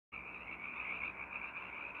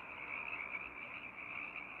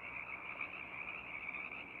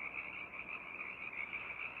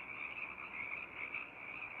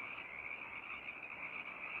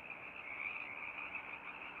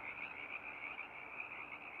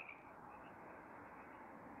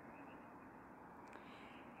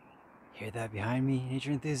Hear that behind me,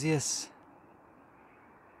 nature enthusiasts?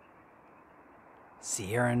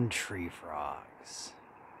 Sierran Tree Frogs.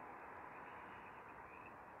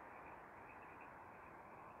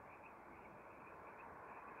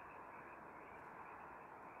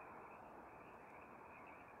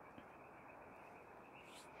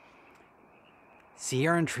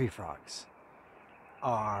 Sierran tree frogs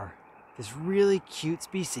are this really cute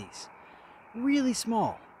species. Really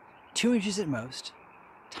small, 2 inches at most,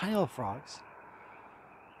 tiny little frogs.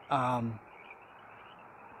 But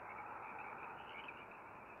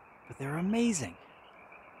they're amazing.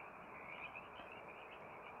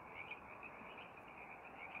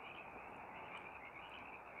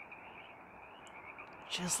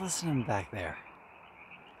 Just listen to them back there.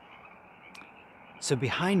 So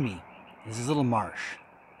behind me is this little marsh.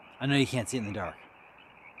 I know you can't see it in the dark,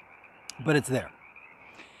 but it's there.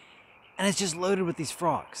 And it's just loaded with these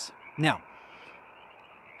frogs. Now,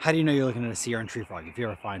 how do you know you're looking at a Sierran tree frog if you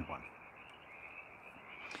ever find one?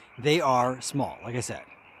 They are small, like I said,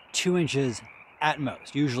 2 inches at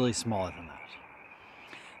most, usually smaller than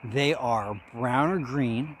that. They are brown or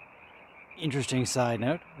green. Interesting side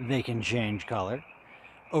note, they can change color.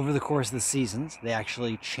 Over the course of the seasons, they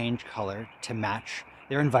actually change color to match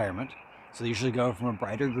their environment. So they usually go from a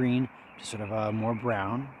brighter green to sort of a more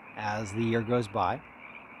brown as the year goes by.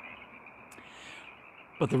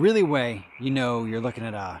 But the really way you know you're looking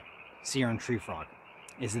at a Sierran tree frog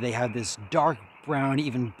is that they have this dark brown,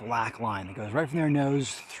 even black line that goes right from their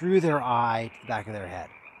nose through their eye to the back of their head.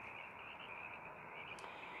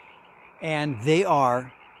 And they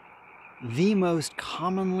are the most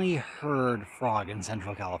commonly heard frog in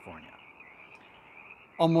Central California.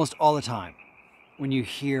 Almost all the time, when you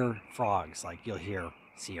hear frogs, like you'll hear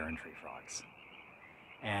Sierran tree frogs.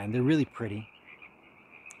 And they're really pretty.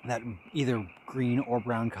 That either green or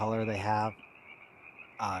brown color they have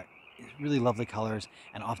is really lovely colors,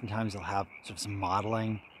 and oftentimes they'll have sort of some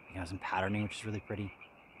modeling, some patterning, which is really pretty.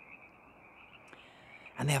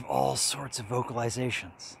 And they have all sorts of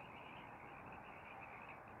vocalizations.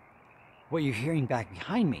 What you're hearing back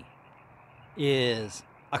behind me is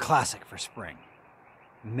a classic for spring.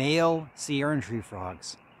 Male Sierran tree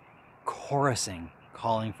frogs chorusing,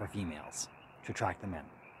 calling for females to attract them in.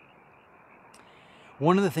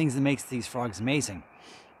 One of the things that makes these frogs amazing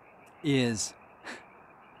is,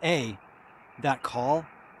 A, that call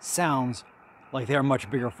sounds like they're a much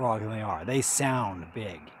bigger frog than they are. They sound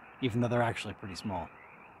big, even though they're actually pretty small.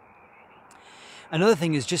 Another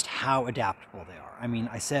thing is just how adaptable they are. I mean,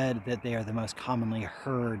 I said that they are the most commonly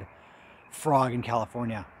heard frog in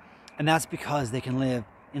California, and that's because they can live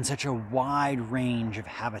in such a wide range of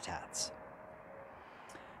habitats.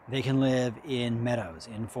 They can live in meadows,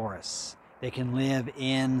 in forests. They can live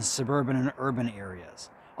in suburban and urban areas.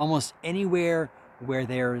 Almost anywhere where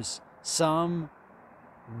there's some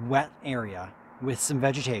wet area with some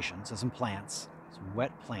vegetation, so some plants, some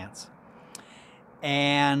wet plants,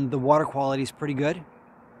 and the water quality is pretty good,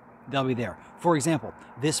 they'll be there. For example,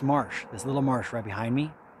 this marsh, this little marsh right behind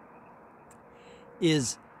me,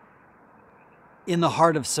 is in the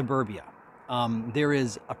heart of suburbia. There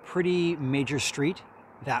is a pretty major street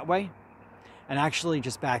that way, and actually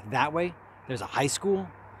just back that way, there's a high school,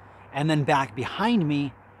 and then back behind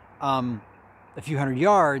me, a few hundred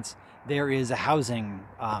yards, there is a housing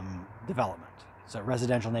development, so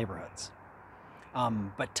residential neighborhoods.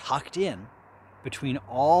 But tucked in between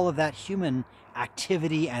all of that human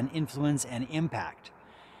activity and influence and impact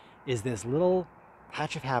is this little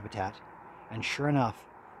patch of habitat, and sure enough,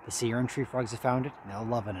 the Sierran tree frogs have found it, and they're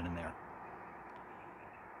loving it in there.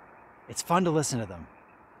 It's fun to listen to them.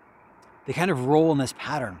 They kind of roll in this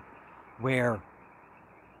pattern where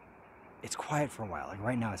it's quiet for a while. Like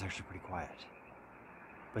right now, it's actually pretty quiet.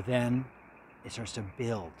 But then it starts to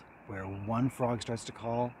build, where one frog starts to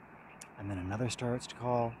call, and then another starts to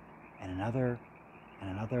call, and another,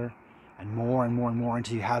 and more and more and more,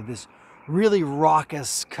 until you have this really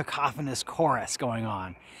raucous, cacophonous chorus going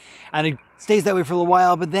on. And it stays that way for a little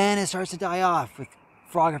while, but then it starts to die off, with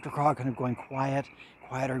frog after frog kind of going quiet,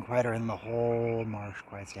 quieter and quieter, and the whole marsh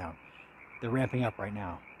quiets down. They're ramping up right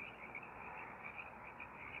now.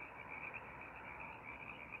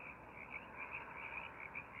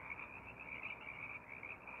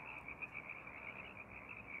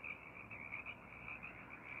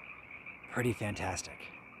 Pretty fantastic.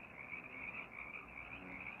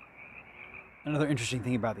 Another interesting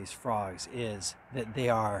thing about these frogs is that they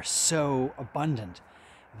are so abundant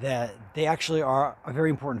that they actually are a very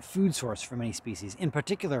important food source for many species. In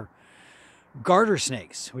particular, garter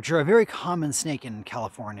snakes, which are a very common snake in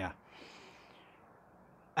California,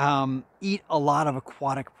 eat a lot of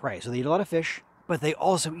aquatic prey. So they eat a lot of fish, but they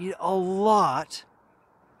also eat a lot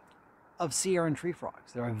of Sierran tree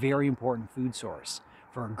frogs. They're a very important food source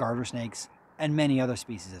for garter snakes and many other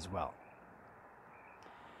species as well.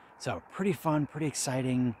 So pretty fun, pretty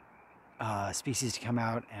exciting species to come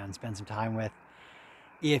out and spend some time with.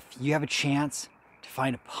 If you have a chance to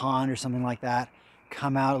find a pond or something like that,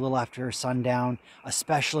 come out a little after sundown,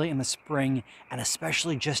 especially in the spring and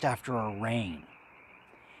especially just after a rain.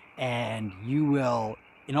 And you will,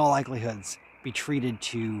 in all likelihoods, be treated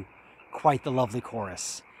to quite the lovely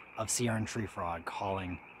chorus of Sierran tree frog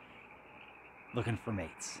calling, looking for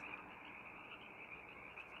mates.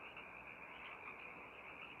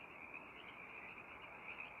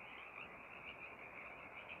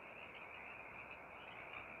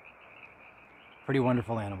 Pretty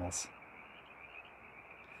wonderful animals.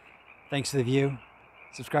 Thanks for the view.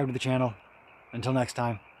 Subscribe to the channel. Until next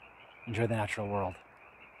time, enjoy the natural world.